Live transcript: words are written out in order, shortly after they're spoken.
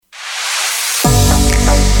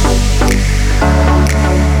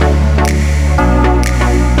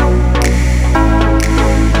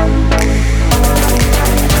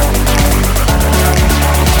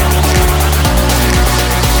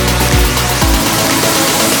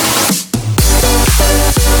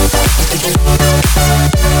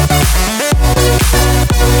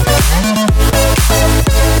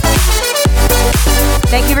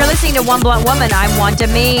to One Blunt Woman. I'm Wanda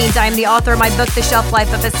Means. I'm the author of my book, The Shelf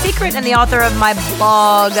Life of a Secret, and the author of my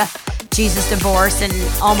blog, Jesus, Divorce, and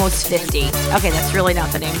Almost 50. Okay, that's really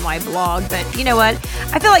not the name of my blog, but you know what?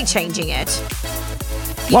 I feel like changing it.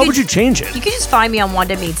 Why would you change it? You can just find me on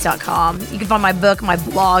wandameets.com. You can find my book, my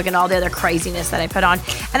blog, and all the other craziness that I put on.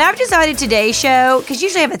 And I've decided today's show, because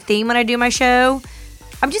usually I have a theme when I do my show.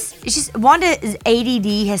 Wanda's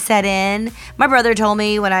ADD has set in. My brother told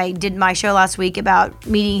me when I did my show last week about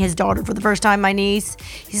meeting his daughter for the first time, my niece.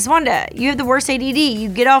 He says, Wanda, you have the worst ADD. You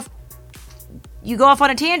go off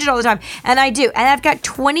on a tangent all the time. And I do. And I've got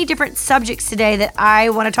 20 different subjects today that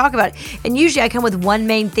I want to talk about. And usually I come with one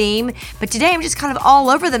main theme, but today I'm just kind of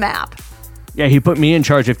all over the map. Yeah, he put me in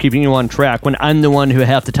charge of keeping you on track when I'm the one who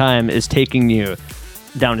half the time is taking you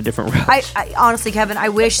down a different route. I honestly, Kevin, I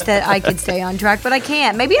wish that I could stay on track, but I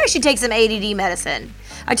can't. Maybe I should take some ADD medicine.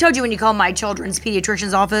 I told you when you call my children's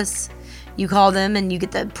pediatrician's office, you call them and you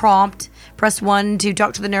get the prompt. Press 1 to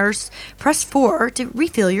talk to the nurse. Press 4 to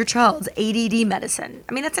refill your child's ADD medicine.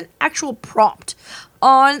 I mean, that's an actual prompt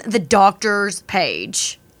on the doctor's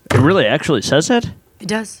page. It really actually says that? It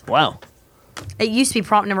does. Wow. It used to be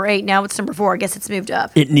prompt number 8. Now it's number 4. I guess it's moved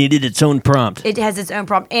up. It needed its own prompt. It has its own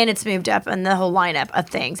prompt, and it's moved up in the whole lineup of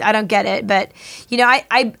things. I don't get it, but, you know,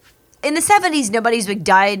 I in the 70s, nobody's been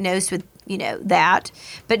diagnosed with, you know, that.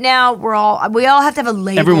 But now we all have to have a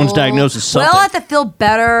label. Everyone's diagnosed with something. We all have to feel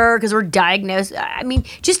better because we're diagnosed. I mean,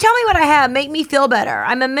 just tell me what I have. Make me feel better.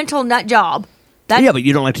 I'm a mental nut job. Yeah, but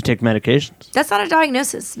you don't like to take medications. That's not a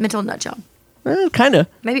diagnosis. Mental nut job. Kind of.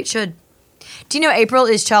 Maybe it should. Do you know April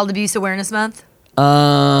is Child Abuse Awareness Month?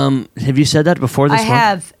 Have you said that before this month? I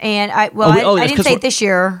have, and I didn't say it this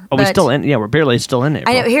year. Oh, we're still in. Yeah, we're barely still in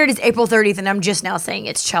April. I know. Here it is, April 30th, and I'm just now saying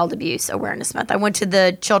it's Child Abuse Awareness Month. I went to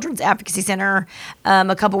the Children's Advocacy Center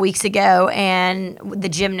a couple weeks ago, and the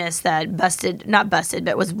gymnast that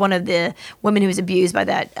was one of the women who was abused by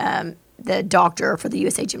that the doctor for the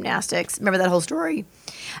USA Gymnastics. Remember that whole story?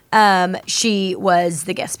 She was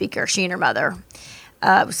the guest speaker. She and her mother.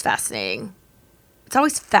 It was fascinating. It's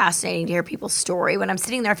always fascinating to hear people's story. When I'm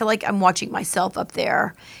sitting there, I feel like I'm watching myself up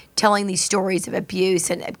there telling these stories of abuse.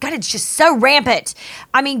 And God, it's just so rampant.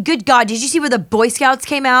 I mean, good God, did you see where the Boy Scouts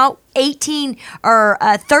came out?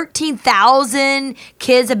 13,000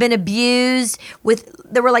 kids have been abused.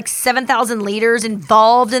 There were like 7,000 leaders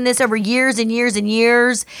involved in this over years and years and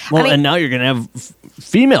years. Well, and now you're going to have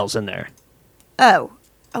females in there. Oh,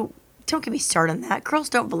 don't get me started on that. Girls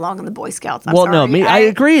don't belong in the Boy Scouts. I'm sorry. No, I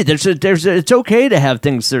agree. It's okay to have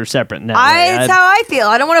things that are separate now. That's how I feel.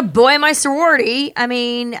 I don't want a boy in my sorority. I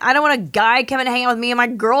mean, I don't want a guy coming to hang out with me in my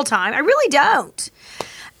girl time. I really don't.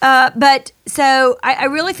 But so I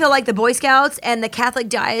really feel like the Boy Scouts and the Catholic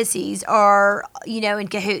diocese are, in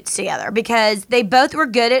cahoots together because they both were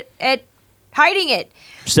good at hiding it.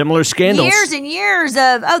 Similar scandals. Years and years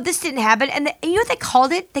of, this didn't happen. And you know what they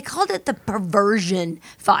called it? They called it the perversion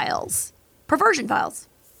files. Perversion files.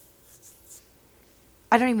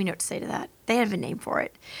 I don't even know what to say to that. They have a name for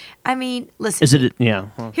it. I mean, listen. Is it? Yeah.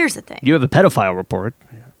 Well, here's the thing. You have a pedophile report.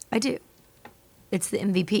 I do. It's the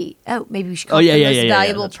MVP. Oh, maybe we should call it the most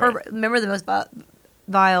valuable pervert. Right. Remember the most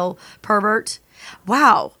vile pervert?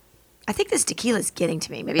 Wow. I think this tequila is getting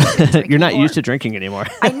to me. Maybe I shouldn't drink You're not anymore. Used to drinking anymore.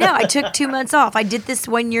 I know. I took 2 months off. I did this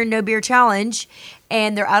 1 year no beer challenge,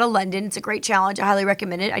 and they're out of London. It's a great challenge. I highly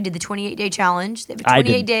recommend it. I did the 28-day challenge. They have a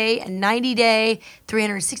 28-day, a 90-day,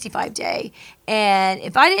 365-day. And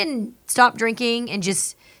if I didn't stop drinking and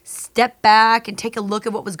just step back and take a look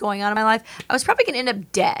at what was going on in my life, I was probably going to end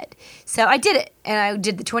up dead. So I did it, and I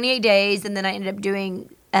did the 28 days, and then I ended up doing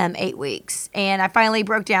 8 weeks. And I finally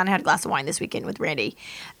broke down and had a glass of wine this weekend with Randy,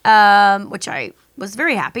 which I was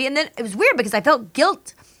very happy. And then it was weird because I felt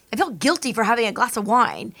guilty for having a glass of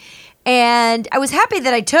wine. And I was happy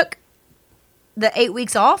that I took the 8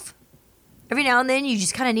 weeks off. Every now and then you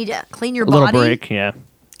just kind of need to clean your body. A little break, yeah. You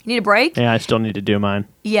need a break? Yeah, I still need to do mine.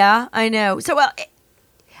 Yeah, I know. So,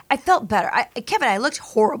 I felt better. Kevin, I looked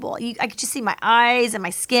horrible. I could just see my eyes and my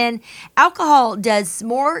skin. Alcohol does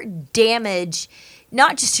more damage,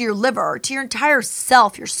 not just to your liver, to your entire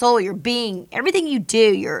self, your soul, your being, everything you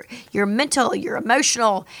do, your mental, your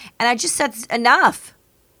emotional. And I just said enough.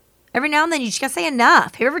 Every now and then you just gotta say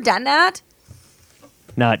enough. Have you ever done that?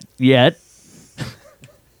 Not yet.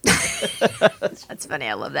 That's funny.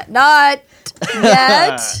 I love that. Not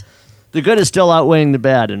yet. The good is still outweighing the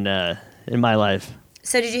bad in my life.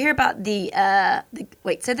 So did you hear about wait,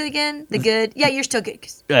 say that again? The good? Yeah, you're still good.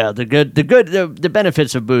 Yeah, the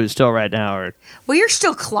benefits of booze still right now are... Well, you're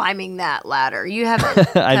still climbing that ladder. You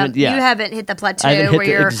haven't, you haven't hit the plateau where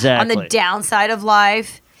you're on the downside of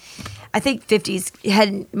life. I think 50's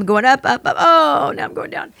heading, I'm going up, up, up. Oh, now I'm going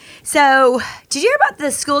down. So, did you hear about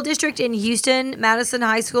the school district in Houston, Madison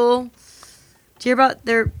High School? Did you hear about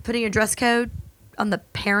they're putting a dress code on the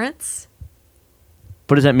parents?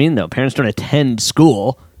 What does that mean, though? Parents don't attend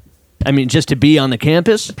school. I mean, just to be on the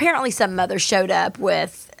campus? Apparently, some mother showed up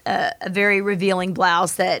with a very revealing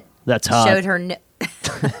blouse that's hot. Showed her.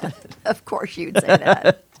 Of course, you'd say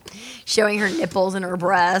that. Showing her nipples and her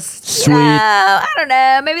breasts. Sweet. I don't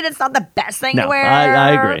know. Maybe that's not the best thing to wear.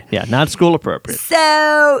 I agree. Yeah, not school appropriate.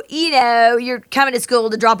 So, you're coming to school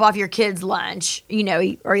to drop off your kid's lunch,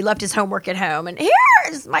 or he left his homework at home. And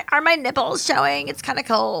are my nipples showing? It's kind of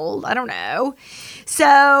cold. I don't know.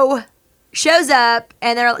 So, shows up,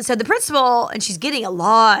 and so the principal, and she's getting a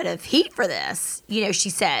lot of heat for this. She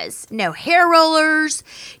says, no hair rollers,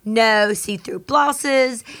 no see-through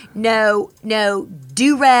blouses, no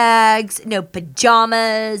do-rags, no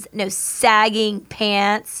pajamas, no sagging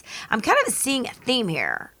pants. I'm kind of seeing a theme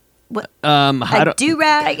here. What, a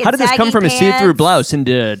do-rag and how did this come from pants? A see-through blouse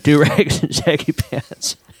into do-rags and saggy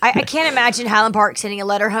pants? I can't imagine Highland Park sending a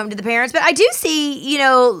letter home to the parents, but I do see,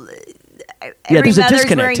 there's a mother's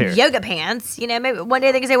disconnect wearing here. yoga pants. Maybe one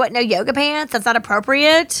day they can say, "What? No yoga pants? That's not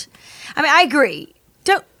appropriate." I mean, I agree.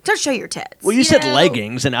 Don't show your tits. Well, you said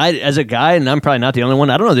leggings, and I, as a guy, and I'm probably not the only one,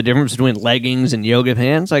 I don't know the difference between leggings and yoga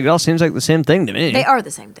pants. Like, it all seems like the same thing to me. They are the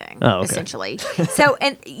same thing, essentially. So,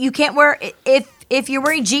 and you can't wear if you're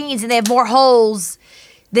wearing jeans and they have more holes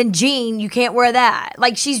than jean, you can't wear that.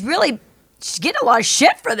 Like, she's getting a lot of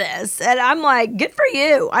shit for this. And I'm like, good for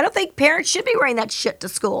you. I don't think parents should be wearing that shit to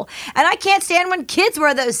school. And I can't stand when kids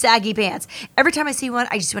wear those saggy pants. Every time I see one,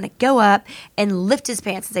 I just want to go up and lift his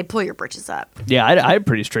pants and say, pull your britches up. Yeah, I had a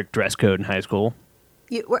pretty strict dress code in high school.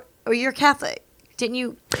 You're Catholic. Didn't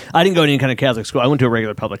you? I didn't go to any kind of Catholic school. I went to a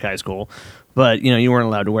regular public high school. But, you weren't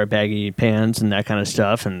allowed to wear baggy pants and that kind of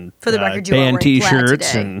stuff. And for the record, you band are wearing plaid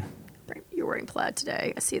T-shirts today. and... You're wearing plaid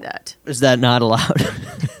today. I see that. Is that not allowed?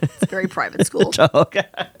 It's a very private school. Okay.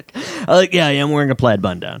 I'm wearing a plaid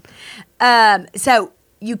button down. So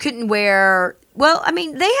you couldn't wear. Well, I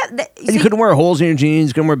mean, you couldn't wear holes in your jeans.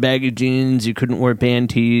 You couldn't wear baggy jeans. You couldn't wear band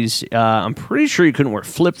tees. I'm pretty sure you couldn't wear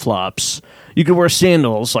flip flops. You could wear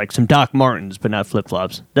sandals, like some Doc Martens, but not flip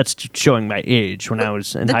flops. That's showing my age. When I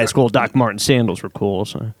was in high school, Doc Marten sandals were cool.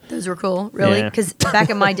 So. Those were cool, really? Because back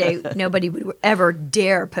in my day, nobody would ever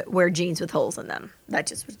dare wear jeans with holes in them. That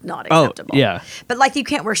just was not acceptable. Oh, yeah. But you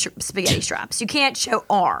can't wear spaghetti straps. You can't show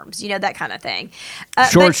arms. That kind of thing.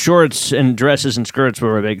 Shorts and dresses and skirts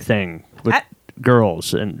were a big thing with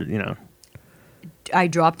girls, and I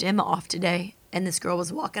dropped Emma off today, and this girl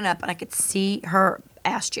was walking up, and I could see her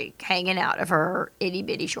ass cheek hanging out of her itty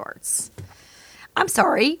bitty shorts. I'm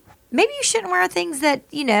sorry. Maybe you shouldn't wear things that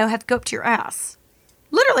have to go up to your ass.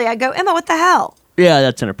 Literally, I go, Emma, what the hell? Yeah,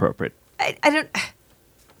 that's inappropriate. I don't.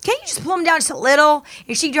 Can't you just pull them down just a little?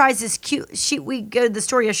 And she drives this cute. We go to the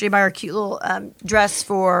store yesterday to buy her cute little dress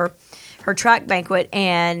for her track banquet,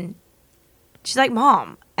 and she's like,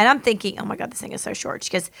 Mom. And I'm thinking, oh my God, this thing is so short. She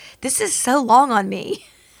goes, this is so long on me.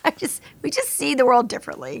 We just see the world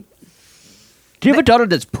differently. Do you have a daughter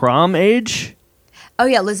that's prom age? Oh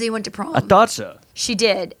yeah, Lizzie went to prom. I thought so. She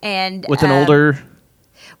did, and with an older.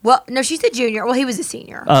 Well, no, she's a junior. Well, he was a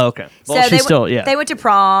senior. Oh, okay. Well, so they went to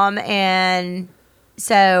prom, and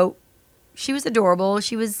so she was adorable.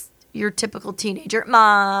 She was your typical teenager.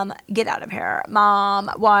 Mom, get out of here. Mom,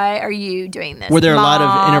 why are you doing this? Were there Mom, a lot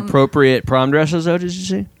of inappropriate prom dresses, though, did you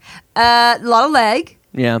see? A lot of leg.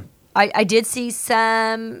 Yeah. I did see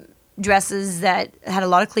some dresses that had a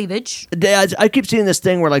lot of cleavage. I keep seeing this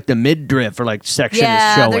thing where the midriff or section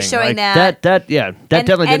is showing. They're showing that. That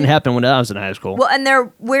definitely didn't happen when I was in high school. Well, and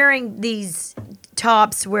they're wearing these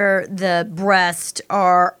tops where the breasts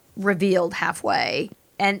are revealed halfway.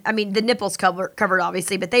 And, I mean, the nipples covered,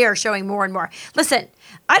 obviously, but they are showing more and more. Listen,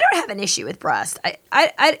 I don't have an issue with breasts.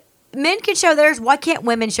 Men can show theirs. Why can't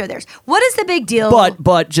women show theirs? What is the big deal? But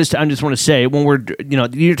I just want to say, when we're,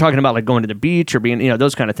 you're talking about going to the beach or being,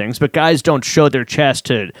 those kind of things, but guys don't show their chest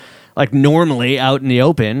to, normally out in the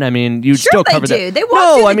open. I mean, you still cover that. Sure they do. They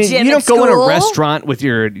walk to the gym you don't at go in a school. restaurant with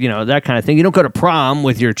your, that kind of thing. You don't go to prom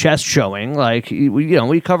with your chest showing.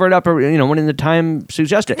 We cover it up, when the time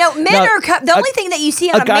suggested. No, men are the only thing that you see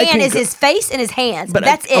on a man is his face and his hands. But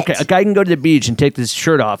that's it. Okay, a guy can go to the beach and take his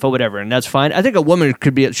shirt off or whatever, and that's fine. I think a woman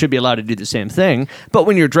should be allowed to do the same thing. But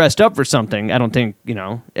when you're dressed up for something, I don't think,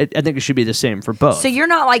 I think it should be the same for both. So you're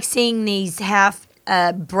not seeing these half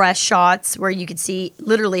breast shots where you could see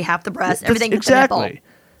literally half the breast, everything exactly. but the nipple.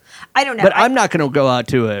 I don't know. But I'm not going to go out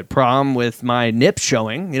to a prom with my nips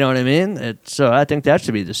showing. You know what I mean? So I think that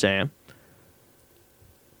should be the same.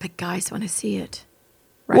 But guys want to see it.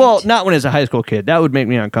 Right? Well, not when it's a high school kid. That would make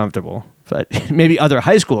me uncomfortable. But maybe other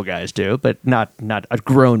high school guys do, but not a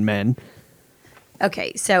grown men.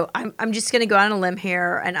 Okay, so I'm just going to go on a limb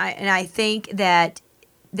here, and I think that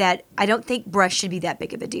I don't think breast should be that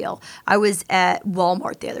big of a deal. I was at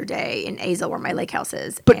Walmart the other day in Azle, where my lake house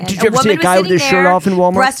is. But did you ever see a guy with his shirt off in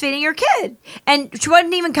Walmart? Breastfeeding her kid. And she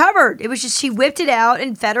wasn't even covered. It was just she whipped it out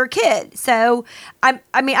and fed her kid. So, I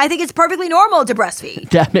think it's perfectly normal to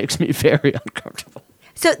breastfeed. That makes me very uncomfortable.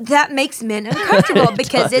 So that makes men uncomfortable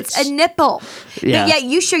because it's a nipple. Yeah. But yeah,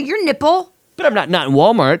 you show your nipple. But I'm not in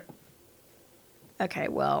Walmart. Okay,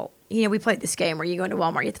 well, we played this game where you go into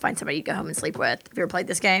Walmart, you have to find somebody you go home and sleep with. Have you ever played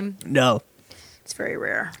this game? No. It's very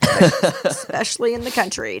rare, especially in the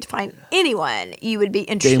country, to find anyone you would be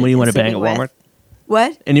interested Anyone you in want to bang sleeping at Walmart? with.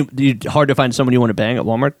 What? And hard to find someone you want to bang at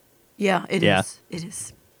Walmart? Yeah, it is. It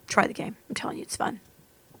is. Try the game. I'm telling you, it's fun.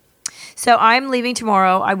 So I'm leaving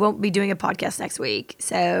tomorrow. I won't be doing a podcast next week.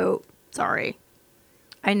 So sorry.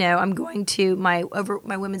 I know I'm going to my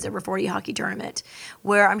women's over 40 hockey tournament,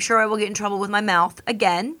 where I'm sure I will get in trouble with my mouth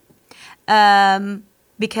again,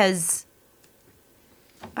 because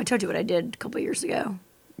I told you what I did a couple of years ago.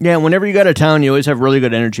 Yeah, whenever you go to town, you always have really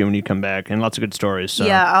good energy when you come back, and lots of good stories. So.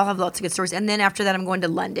 Yeah, I'll have lots of good stories. And then after that, I'm going to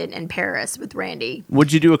London and Paris with Randy.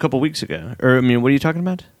 What'd you do a couple weeks ago? Or, what are you talking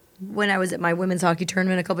about? When I was at my women's hockey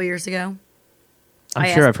tournament a couple of years ago.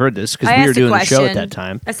 I'm sure I've heard this, because we were doing the show at that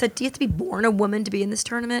time. I said, do you have to be born a woman to be in this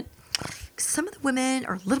tournament? Because some of the women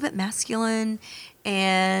are a little bit masculine,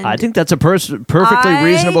 and I think that's a perfectly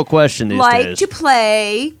reasonable question these days. I like to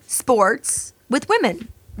play sports with women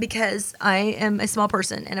because I am a small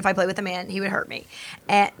person, and if I play with a man, he would hurt me.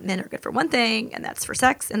 And men are good for one thing, and that's for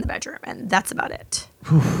sex in the bedroom, and that's about it.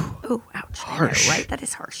 Ooh, ouch. Harsh. I know, right? That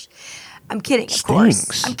is harsh. I'm kidding, of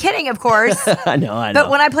course. I know. But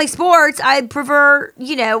when I play sports, I prefer,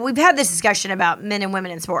 we've had this discussion about men and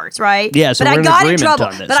women in sports, right? Yeah, so but we're I got in in trouble.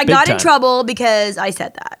 on this, But I big got in time. trouble because I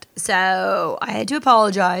said that. So I had to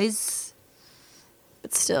apologize.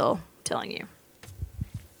 But still, I'm telling you,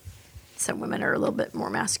 some women are a little bit more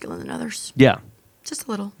masculine than others. Yeah. Just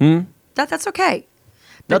a little. Hmm? That's okay.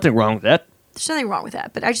 Nothing wrong with that. There's nothing wrong with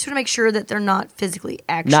that. But I just want to make sure that they're not physically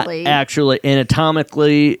Not actually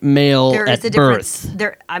anatomically male there at is a birth.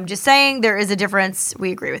 difference. I'm just saying there is a difference.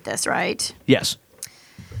 We agree with this, right? Yes.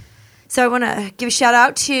 So I want to give a shout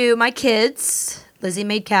out to my kids. Lizzie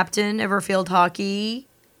made captain of her field hockey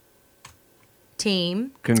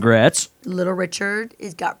team. Congrats. Little Richard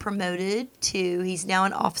got promoted to, he's now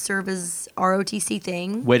an officer of his ROTC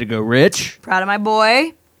thing. Way to go, Rich. Proud of my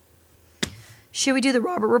boy. Should we do the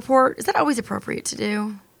Robert report? Is that always appropriate to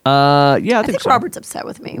do? Yeah, I think so. Robert's upset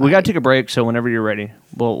with me. We got to take a break, so whenever you're ready,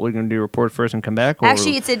 we're going to do a report first and come back. Or,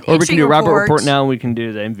 Actually, it's an or we can interesting do Robert report. report now, and we can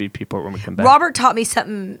do the MVP report when we come back. Robert taught me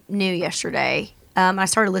something new yesterday. I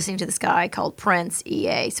started listening to this guy called Prince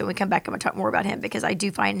EA. So when we come back, I'm going to talk more about him because I do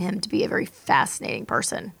find him to be a very fascinating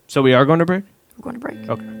person. So we are going to break? We're going to break.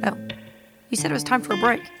 Okay. Oh, you said it was time for a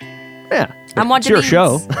break. Yeah. I'm Wanda It's your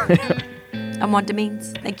Means. show. I'm Wanda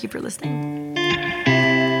Means. Thank you for listening.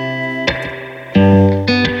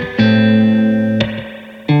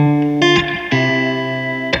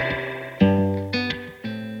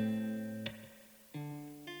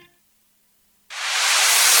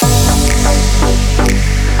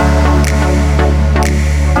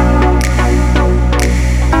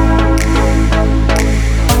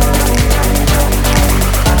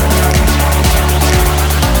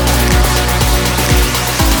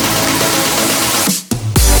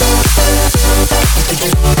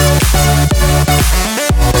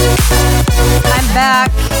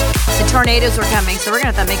 Tornadoes are coming, so we're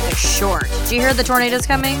going to have to make this short. Did you hear the tornadoes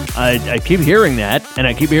coming? I keep hearing that, and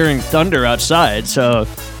I keep hearing thunder outside, so...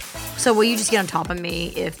 So will you just get on top of me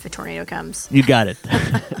if a tornado comes? You got it.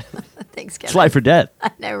 Thanks, Kevin. It's life or death.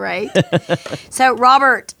 I know, right? So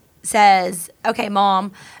Robert says, okay,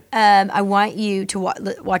 Mom, I want you to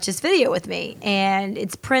watch this video with me. And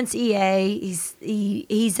it's Prince EA.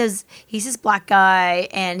 He says he's this black guy,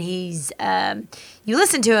 and he's you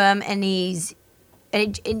listen to him, and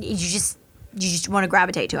and you just want to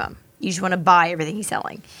gravitate to him. You just want to buy everything he's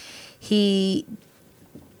selling. He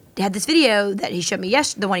had this video that he showed me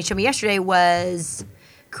the one he showed me yesterday was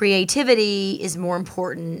creativity is more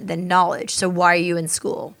important than knowledge. So why are you in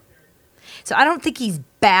school? So I don't think he's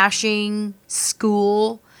bashing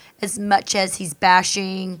school as much as he's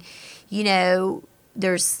bashing, we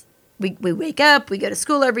wake up, we go to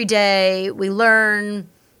school every day, we learn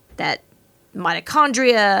that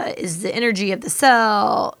mitochondria is the energy of the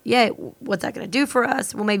cell. Yeah, what's that going to do for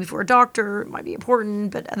us? Well, maybe for a doctor, it might be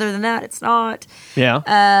important, but other than that, it's not. Yeah.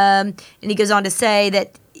 And he goes on to say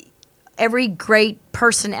that every great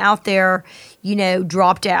person out there,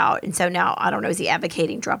 dropped out. And so now, I don't know, is he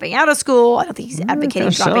advocating dropping out of school? I don't think he's advocating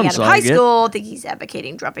dropping out of high school. I think he's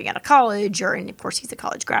advocating dropping out of college. And of course, he's a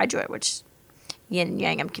college graduate, which yin and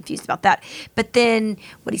yang, I'm confused about that. But then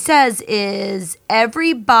what he says is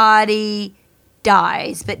everybody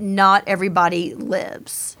dies, but not everybody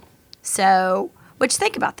lives. So, what you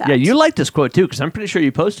think about that? Yeah, you like this quote too, because I'm pretty sure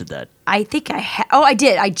you posted that. I think I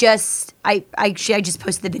did. I just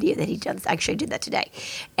posted the video that he does. Actually, I did that today.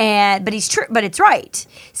 But he's true. But it's right.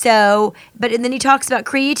 So, and then he talks about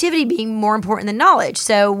creativity being more important than knowledge.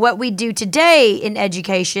 So, what we do today in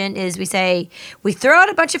education is we throw out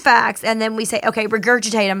a bunch of facts, and then we say, okay,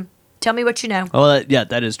 regurgitate them. Tell me what you know. Oh,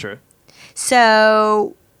 that is true.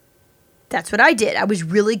 So, that's what I did. I was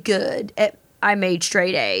really good I made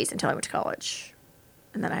straight A's until I went to college.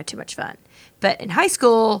 And then I had too much fun. But in high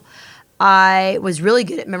school, I was really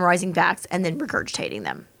good at memorizing facts and then regurgitating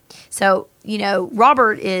them. So,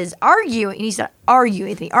 Robert is arguing, and he's not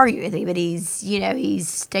arguing anything, but he's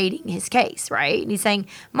stating his case, right? And he's saying,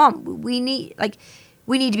 Mom, we need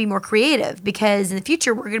to be more creative because in the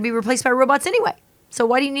future we're going to be replaced by robots anyway. So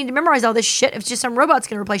why do you need to memorize all this shit if just some robot's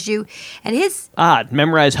going to replace you? And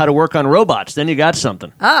memorize how to work on robots. Then you got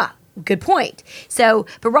something. Good point. So,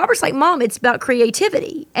 but Robert's like, Mom, it's about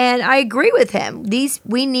creativity. And I agree with him.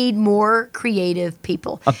 We need more creative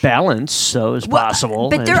people. A balance, so is possible.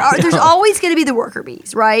 But there's always going to be the worker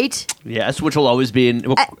bees, right? Yes, which will always be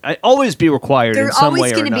required in some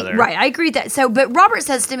way or another. Right, I agree with that. So, but Robert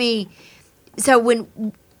says to me,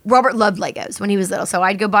 when Robert loved Legos when he was little, so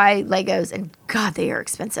I'd go buy Legos, and God, they are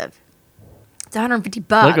expensive. It's $150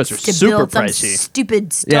 Legos are to super build some pricey.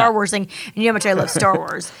 Stupid Star Wars thing. And you know how much I love Star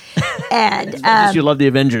Wars. And you love the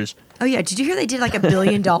Avengers. Oh yeah, did you hear they did like $1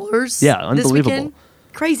 billion? Yeah, unbelievable. This weekend?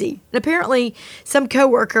 Crazy. And apparently, some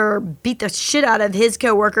coworker beat the shit out of his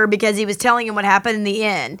coworker because he was telling him what happened in the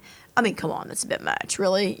end. I mean, come on, that's a bit much.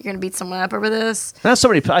 Really, you're gonna beat someone up over this? Now, I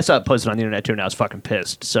saw it posted on the internet too, and I was fucking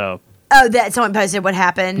pissed. So. Oh, that someone posted what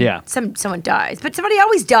happened? Yeah. Someone dies. But somebody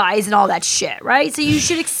always dies and all that shit, right? So you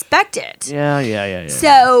should expect it. Yeah.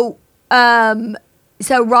 So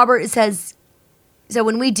Robert says, so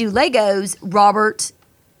when we do Legos, Robert,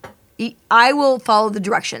 I will follow the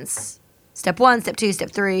directions. Step 1, step 2,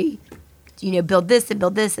 step 3. Build this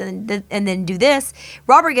and then do this.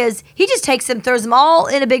 Robert goes, he just takes them, throws them all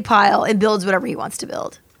in a big pile and builds whatever he wants to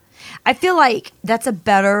build. I feel like that's a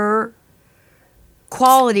better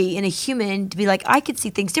quality in a human to be like, I could see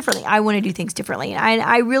things differently. I want to do things differently. And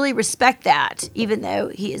I really respect that, even though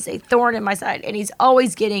he is a thorn in my side and he's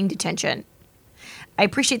always getting detention. I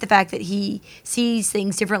appreciate the fact that he sees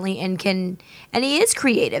things differently and he is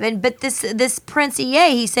creative. But this Prince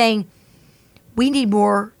EA, he's saying, we need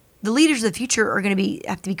more. The leaders of the future are going to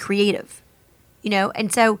have to be creative,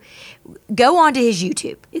 And so go on to his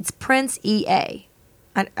YouTube. It's Prince EA.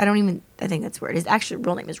 I think that's where it is. Actually,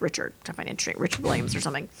 real name is Richard. I find it interesting. Richard Williams or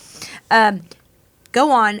something.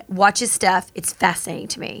 Go on, watch his stuff. It's fascinating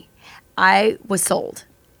to me. I was sold.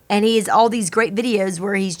 And he has all these great videos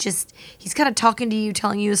where he's kind of talking to you,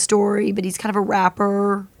 telling you a story, but he's kind of a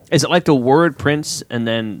rapper. Is it like the word Prince and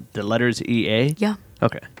then the letters EA? Yeah.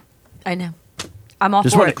 Okay. I know. I'm all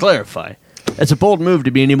Just for want it. to clarify. It's a bold move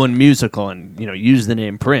to be anyone musical and, use the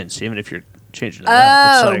name Prince, even if you're changing it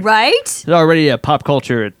up. It's right? There's already a pop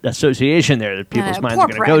culture association there that people's minds are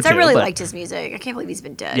going to go to. I really liked his music. I can't believe he's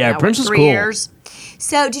been dead. Yeah, Prince is 3 cool. years.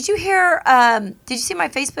 So, did you hear? Did you see my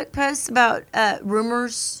Facebook post about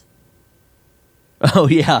rumors? Oh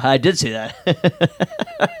yeah, I did see that.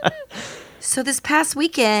 So this past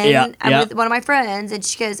weekend, I'm with one of my friends, and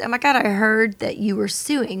she goes, "Oh my God, I heard that you were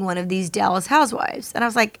suing one of these Dallas housewives," and I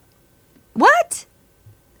was like, "What?"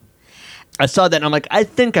 I saw that and I'm like, I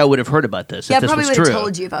think I would have heard about this. Yeah, if I this probably was would true. have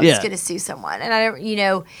told you if I was going to sue someone. And I don't, you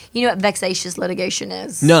know what vexatious litigation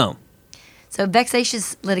is? No. So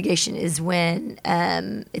vexatious litigation is when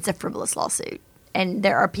it's a frivolous lawsuit. And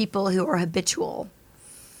there are people who are habitual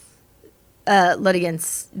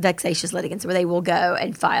vexatious litigants, where they will go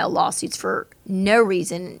and file lawsuits for no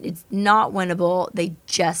reason. It's not winnable. They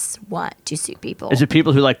just want to sue people. Is it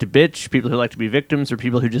people who like to bitch, people who like to be victims, or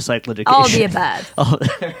people who just like litigation? All of the above.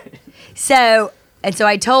 So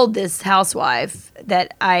I told this housewife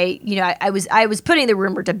that I was putting the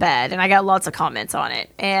rumor to bed, and I got lots of comments on it.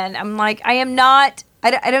 And I'm like, I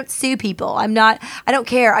don't sue people. I don't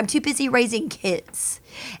care. I'm too busy raising kids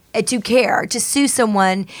to sue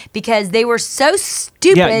someone because they were so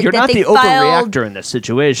stupid. Yeah, you're that not they the filed... overreactor in this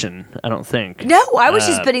situation, I don't think. No, I was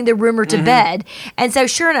just putting the rumor to bed. And so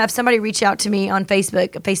sure enough, somebody reached out to me on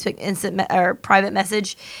Facebook, a Facebook instant or private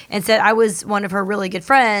message, and said I was one of her really good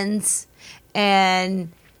friends,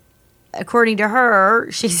 and according to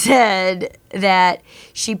her, she said that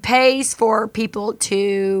she pays for people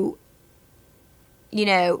to,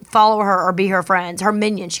 follow her or be her friends. Her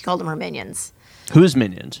minions. She called them her minions. Who's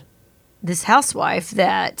minions? This housewife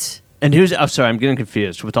that... And who's... I'm sorry, I'm getting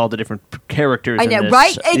confused with all the different characters I know, in this.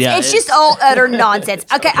 right? It's just all utter nonsense.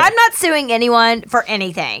 Okay, I'm not suing anyone for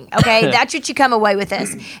anything, okay? That's what you come away with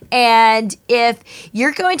this. And if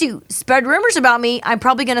you're going to spread rumors about me, I'm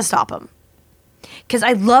probably going to stop them. Because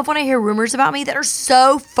I love when I hear rumors about me that are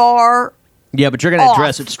so far... Yeah, but you're going to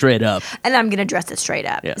address it straight up. And I'm going to address it straight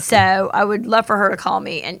up. Yeah. So I would love for her to call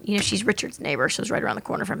me. And, she's Richard's neighbor, so it's right around the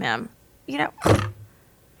corner from him.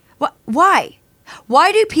 Why?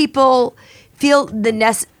 Why do people feel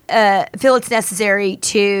feel it's necessary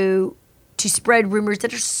to spread rumors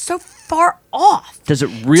that are so far off? Does it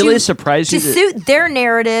really surprise you? To suit their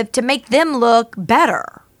narrative, to make them look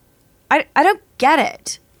better. I don't get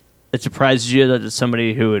it. It surprises you that it's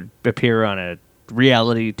somebody who would appear on a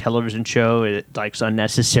reality television show. It likes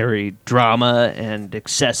unnecessary drama and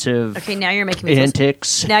excessive now you're making me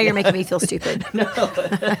antics. Now you're making me feel stupid. No.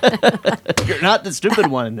 You're not the stupid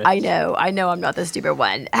one. I know I'm not the stupid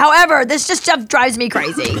one. However, this just stuff drives me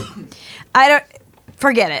crazy. I don't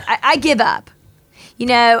forget it. I give up.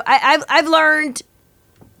 I've learned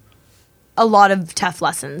a lot of tough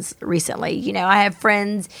lessons recently. I have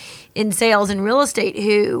friends in sales and real estate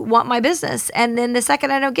who want my business, and then the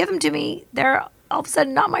second I don't give them to me, they're all of a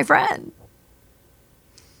sudden not my friend.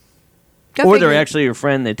 Or they're actually your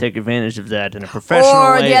friend. They take advantage of that in a professional way.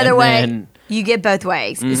 Or the other way. You get both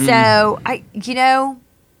ways. Mm-hmm. So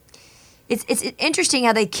it's interesting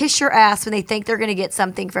how they kiss your ass when they think they're going to get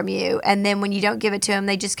something from you, and then when you don't give it to them,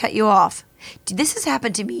 they just cut you off. This has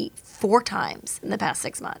happened to me 4 times in the past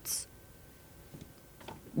 6 months.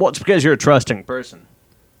 Well, it's because you're a trusting person.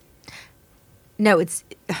 No, it's...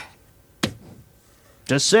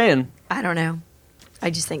 Just saying. I don't know. I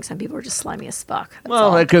just think some people are just slimy as fuck.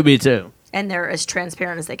 That could be too. And they're as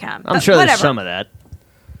transparent as they can. I'm sure there's some of that.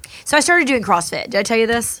 So I started doing CrossFit. Did I tell you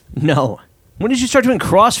this? No. When did you start doing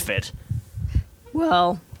CrossFit?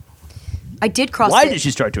 Well, I did CrossFit. Why did you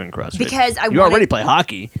start doing CrossFit? Because you already play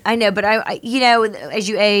hockey. I know, but I as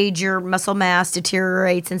you age, your muscle mass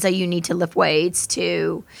deteriorates, and so you need to lift weights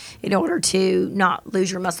in order to not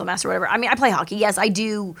lose your muscle mass or whatever. I mean, I play hockey. Yes, I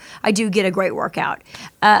do get a great workout.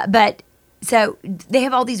 But so they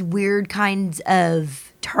have all these weird kinds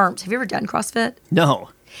of terms. Have you ever done CrossFit? No.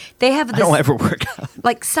 They have this, I don't ever work out.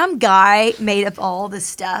 Like some guy made up all this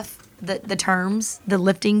stuff, the terms, the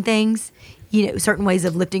lifting things. Certain ways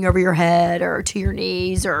of lifting over your head or to your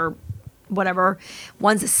knees or whatever.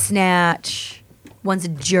 One's a snatch. One's a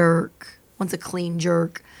jerk. One's a clean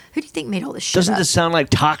jerk. Who do you think made all this shit Doesn't up? this sound like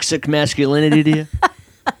toxic masculinity to you?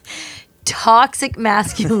 Toxic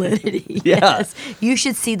masculinity. Yeah. Yes. You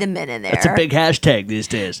should see the men in there. That's a big hashtag these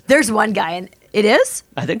days. There's one guy in it is?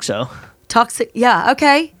 I think so. Toxic. Yeah,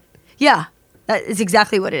 okay. Yeah. That is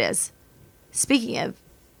exactly what it is. Speaking of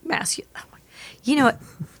masculine. You know what?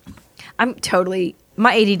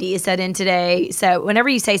 My ADD is set in today, so whenever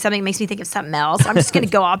you say something, it makes me think of something else. I'm just going to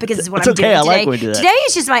go off because it's what I'm doing today. I like when we do that. Today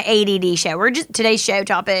is just my ADD show. Today's show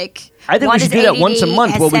topic. I think Wanda's we should do that once a ADD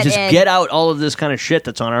month where we just in. get out all of this kind of shit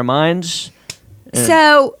that's on our minds.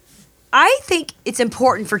 So I think it's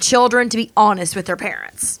important for children to be honest with their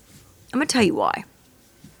parents. I'm going to tell you why.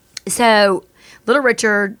 So little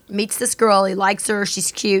Richard meets this girl. He likes her.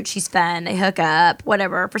 She's cute. She's fun. They hook up,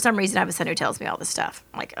 whatever. For some reason, I have a son who tells me all this stuff.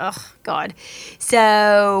 I'm like, oh, God.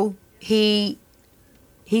 So he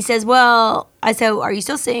says, well, I said, are you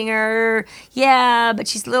still seeing her? Yeah, but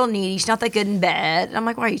she's a little needy. She's not that good in bed. And I'm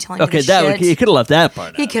like, why are you telling me this shit? He could have left that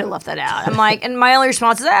part out. He could have left that out. I'm like, and my only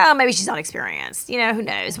response is, oh, maybe she's not experienced. Who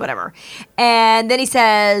knows, whatever. And then he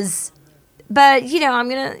says, but, I'm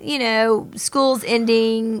going to, school's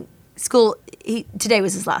ending. Today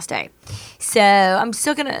was his last day. So I'm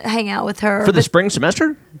still going to hang out with her. For the spring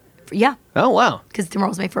semester? Yeah. Oh, wow. Because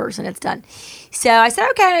tomorrow's May 1st and it's done. So I said,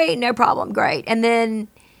 okay, no problem. Great. And then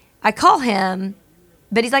I call him,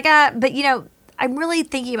 but he's like, but I'm really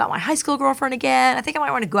thinking about my high school girlfriend again. I think I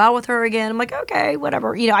might want to go out with her again. I'm like, okay,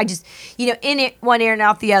 whatever. I just, in it one ear and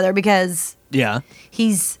out the other because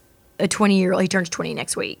he's a 20-year-old. He turns 20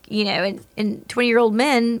 next week, and 20-year-old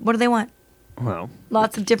men, what do they want? Well,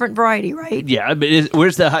 lots of different variety, right? Yeah, but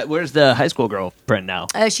where's the high school girlfriend now?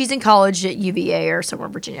 She's in college at UVA or somewhere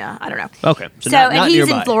in Virginia. I don't know. Okay, so and he's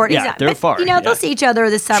nearby. in Florida. Yeah, they're far. They'll see each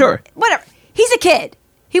other this summer. Sure, whatever. He's a kid.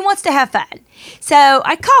 He wants to have fun. So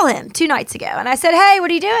I call him 2 nights ago, and I said, "Hey,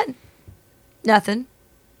 what are you doing?" Nothing.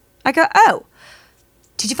 I go, "Oh,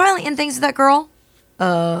 did you finally end things with that girl?"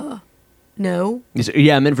 No.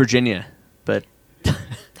 Yeah, I'm in Virginia, but.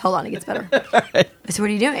 Hold on, it gets better. I said, what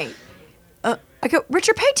are you doing? I go,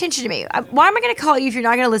 Richard, pay attention to me. Why am I going to call you if you're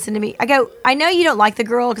not going to listen to me? I go, I know you don't like the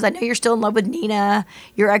girl because I know you're still in love with Nina,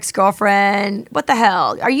 your ex-girlfriend. What the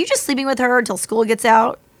hell? Are you just sleeping with her until school gets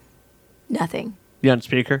out? Nothing. You on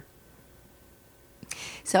speaker?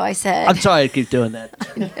 So I said... I'm sorry I keep doing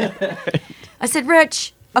that. I said,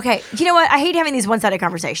 Rich, okay, you know what? I hate having these one-sided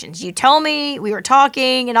conversations. You told me, we were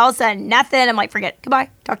talking, and all of a sudden, nothing. I'm like, forget it. Goodbye.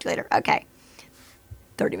 Talk to you later. Okay.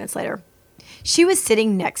 30 minutes later. She was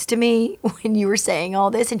sitting next to me when you were saying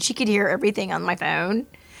all this, and she could hear everything on my phone.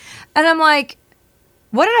 And I'm like,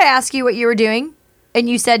 what did I ask you what you were doing? And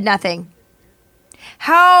you said nothing.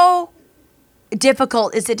 How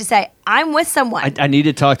difficult is it to say, I'm with someone? I need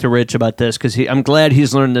to talk to Rich about this because I'm glad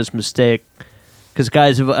he's learned this mistake. Because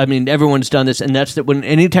guys, everyone's done this, and that's when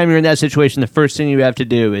anytime you're in that situation, the first thing you have to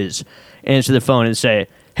do is answer the phone and say,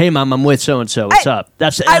 "Hey, Mom, I'm with so and so. What's up?"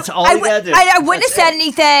 That's all you gotta do. I wouldn't have said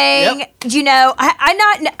anything. Yep. You know, I'm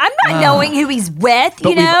not knowing who he's with.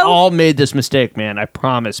 But we've all made this mistake, man. I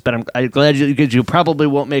promise. But I'm glad because you probably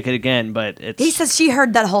won't make it again. But he says she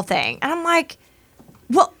heard that whole thing, and I'm like,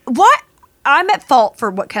 well, what? I'm at fault for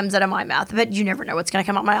what comes out of my mouth, but you never know what's going to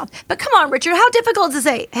come out of my mouth. But come on, Richard, how difficult is it to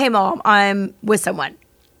say, "Hey, Mom, I'm with someone"?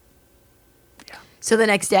 Yeah. So the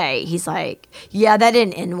next day, he's like, "Yeah, that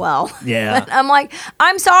didn't end well." Yeah. I'm like,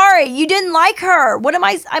 "I'm sorry, you didn't like her. What am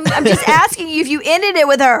I? I'm just asking you if you ended it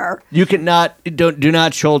with her." You do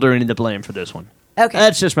not shoulder any of the blame for this one. Okay.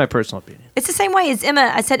 That's just my personal opinion. It's the same way as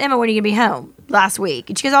Emma. I said, "Emma, when are you going to be home?" Last week.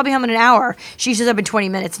 And she goes, "I'll be home in an hour." She shows up in 20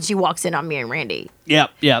 minutes and she walks in on me and Randy.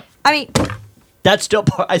 Yep. I mean, that's still,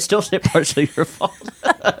 I still say partially your fault.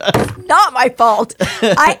 Not my fault.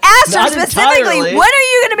 I asked her specifically, entirely, when are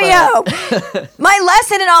you going to be home? My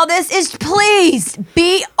lesson in all this is please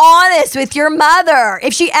be honest with your mother.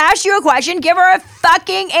 If she asks you a question, give her a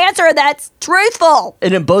fucking answer that's truthful.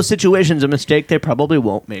 And in both situations, a mistake they probably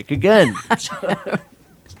won't make again.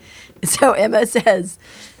 So Emma says,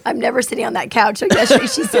 "I'm never sitting on that couch." So yesterday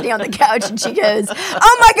she's sitting on the couch and she goes,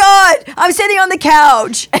 "Oh my God, I'm sitting on the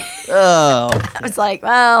couch." Oh. I was like,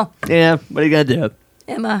 well. Yeah, what are you going to do?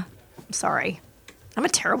 Emma, I'm sorry. I'm a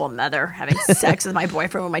terrible mother having sex with my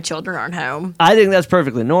boyfriend when my children aren't home. I think that's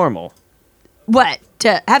perfectly normal. What?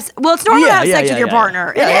 To have? Well, it's normal to have sex with your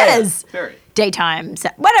partner. Yeah. It is. Very. Daytime,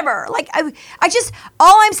 whatever. Like, I just,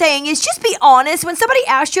 all I'm saying is just be honest. When somebody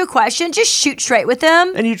asks you a question, just shoot straight with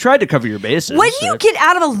them. And you tried to cover your bases. Wouldn't you get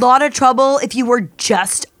out of a lot of trouble if you were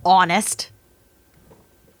just honest?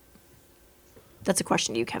 That's a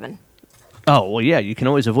question to you, Kevin. Oh, well, yeah, you can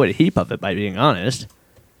always avoid a heap of it by being honest.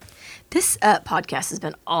 This podcast has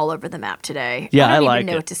been all over the map today. Yeah, I don't like even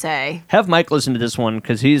know it. what to say. Have Mike listen to this one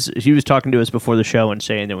because he was talking to us before the show and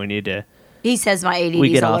saying that we need to. He says my ADD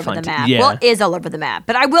is all over the map. Yeah. Well, it is all over the map.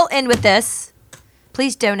 But I will end with this.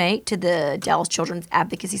 Please donate to the Dallas Children's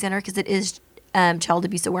Advocacy Center because it is Child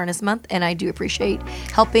Abuse Awareness Month, and I do appreciate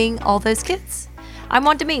helping all those kids. I'm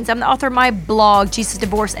Wanda Means. I'm the author of my blog, Jesus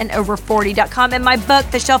Divorce and Over40.com, and my book,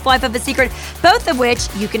 The Shelf Life of a Secret, both of which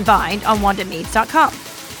you can find on WandaMeans.com.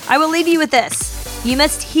 I will leave you with this. You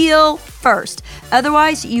must heal first.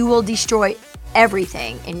 Otherwise, you will destroy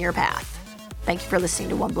everything in your path. Thank you for listening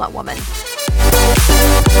to One Blunt Woman.